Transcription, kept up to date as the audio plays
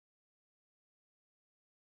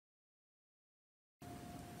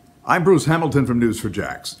I'm Bruce Hamilton from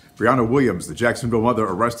News4JAX. Brianna Williams, the Jacksonville mother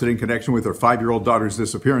arrested in connection with her 5-year-old daughter's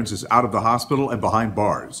disappearance, is out of the hospital and behind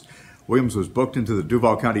bars. Williams was booked into the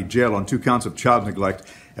Duval County Jail on 2 counts of child neglect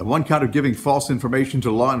and 1 count of giving false information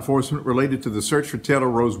to law enforcement related to the search for Taylor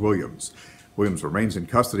Rose Williams. Williams remains in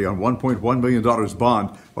custody on $1.1 million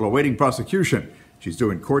bond while awaiting prosecution. She's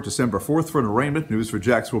due in court December 4th for an arraignment.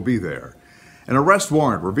 News4JAX will be there. An arrest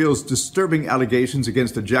warrant reveals disturbing allegations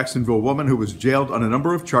against a Jacksonville woman who was jailed on a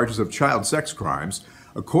number of charges of child sex crimes.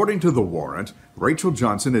 According to the warrant, Rachel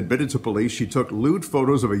Johnson admitted to police she took lewd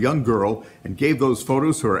photos of a young girl and gave those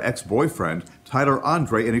photos to her ex-boyfriend, Tyler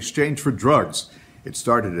Andre, in exchange for drugs. It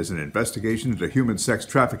started as an investigation into human sex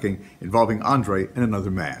trafficking involving Andre and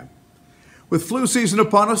another man. With flu season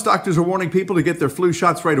upon us, doctors are warning people to get their flu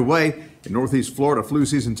shots right away. In Northeast Florida, flu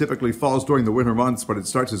season typically falls during the winter months, but it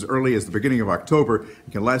starts as early as the beginning of October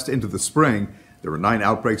and can last into the spring. There were 9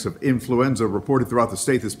 outbreaks of influenza reported throughout the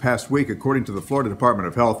state this past week, according to the Florida Department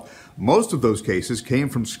of Health. Most of those cases came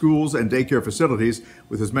from schools and daycare facilities,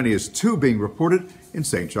 with as many as 2 being reported in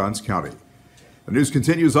St. Johns County. The news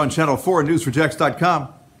continues on Channel 4 and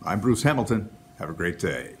News4JAX.com. I'm Bruce Hamilton. Have a great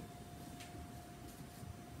day.